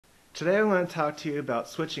Today I want to talk to you about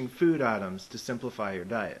switching food items to simplify your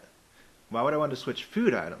diet. Why would I want to switch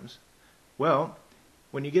food items? Well,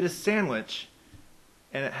 when you get a sandwich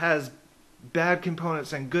and it has bad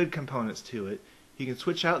components and good components to it, you can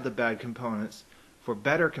switch out the bad components for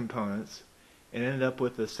better components and end up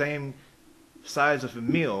with the same size of a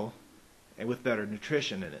meal and with better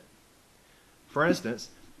nutrition in it. For instance,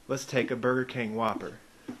 let's take a Burger King Whopper.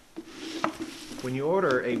 When you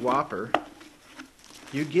order a Whopper,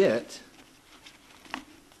 you get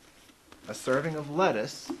a serving of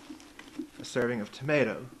lettuce, a serving of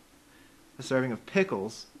tomato, a serving of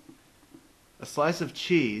pickles, a slice of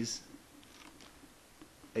cheese,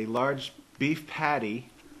 a large beef patty,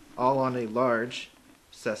 all on a large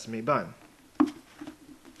sesame bun.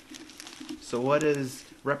 So what is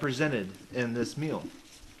represented in this meal?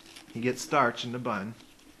 You get starch in the bun,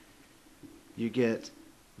 you get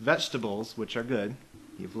vegetables, which are good,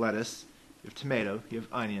 you have lettuce, you have tomato, you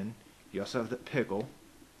have onion, you also have the pickle,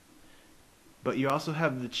 but you also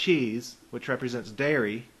have the cheese, which represents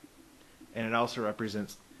dairy, and it also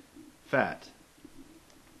represents fat.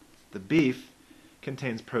 The beef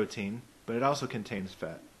contains protein, but it also contains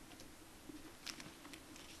fat.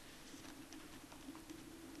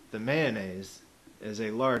 The mayonnaise is a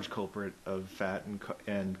large culprit of fat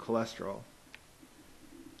and cholesterol.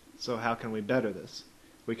 So how can we better this?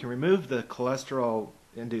 We can remove the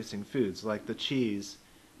cholesterol-inducing foods like the cheese,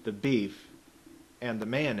 the beef, and the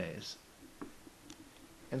mayonnaise,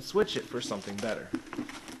 and switch it for something better.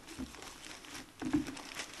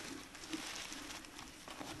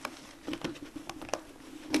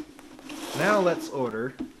 Now let's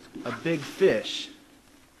order a big fish.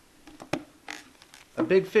 A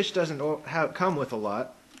big fish doesn't come with a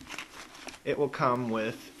lot. It will come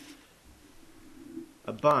with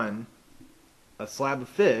a bun, a slab of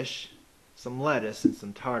fish, some lettuce, and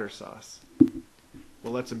some tartar sauce.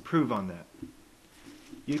 Well, let's improve on that.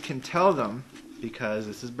 You can tell them, because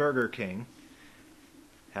this is Burger King,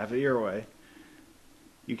 have it your way,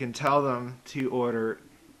 you can tell them to order,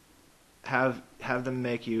 have them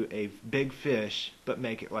make you a big fish, but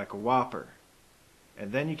make it like a Whopper.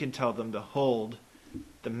 And then you can tell them to hold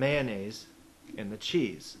the mayonnaise and the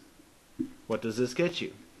cheese. What does this get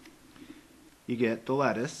you? You get the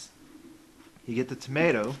lettuce, you get the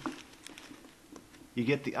tomato, you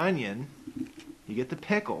get the onion, you get the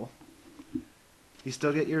pickle, you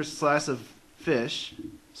still get your slice of fish,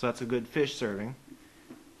 so that's a good fish serving,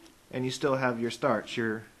 and you still have your starch,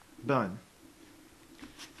 your bun.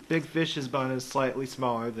 Big Fish's bun is slightly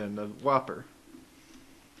smaller than the Whopper.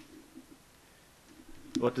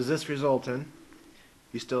 What does this result in?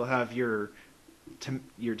 You still have your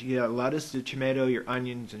lettuce, your tomato, your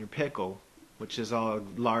onions, and your pickle, which is all a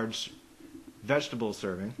large vegetable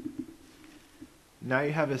serving. Now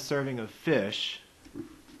you have a serving of fish.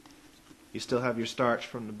 You still have your starch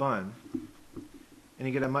from the bun, and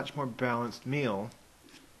you get a much more balanced meal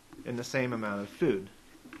in the same amount of food.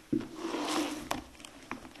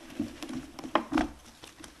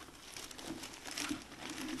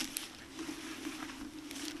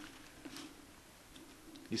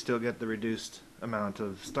 You still get the reduced amount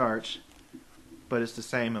of starch, but it's the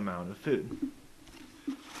same amount of food.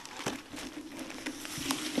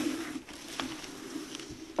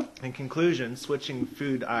 In conclusion, switching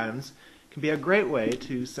food items can be a great way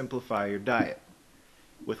to simplify your diet.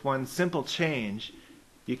 With one simple change,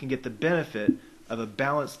 you can get the benefit of a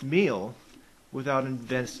balanced meal without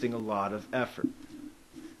investing a lot of effort.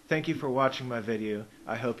 Thank you for watching my video.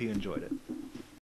 I hope you enjoyed it.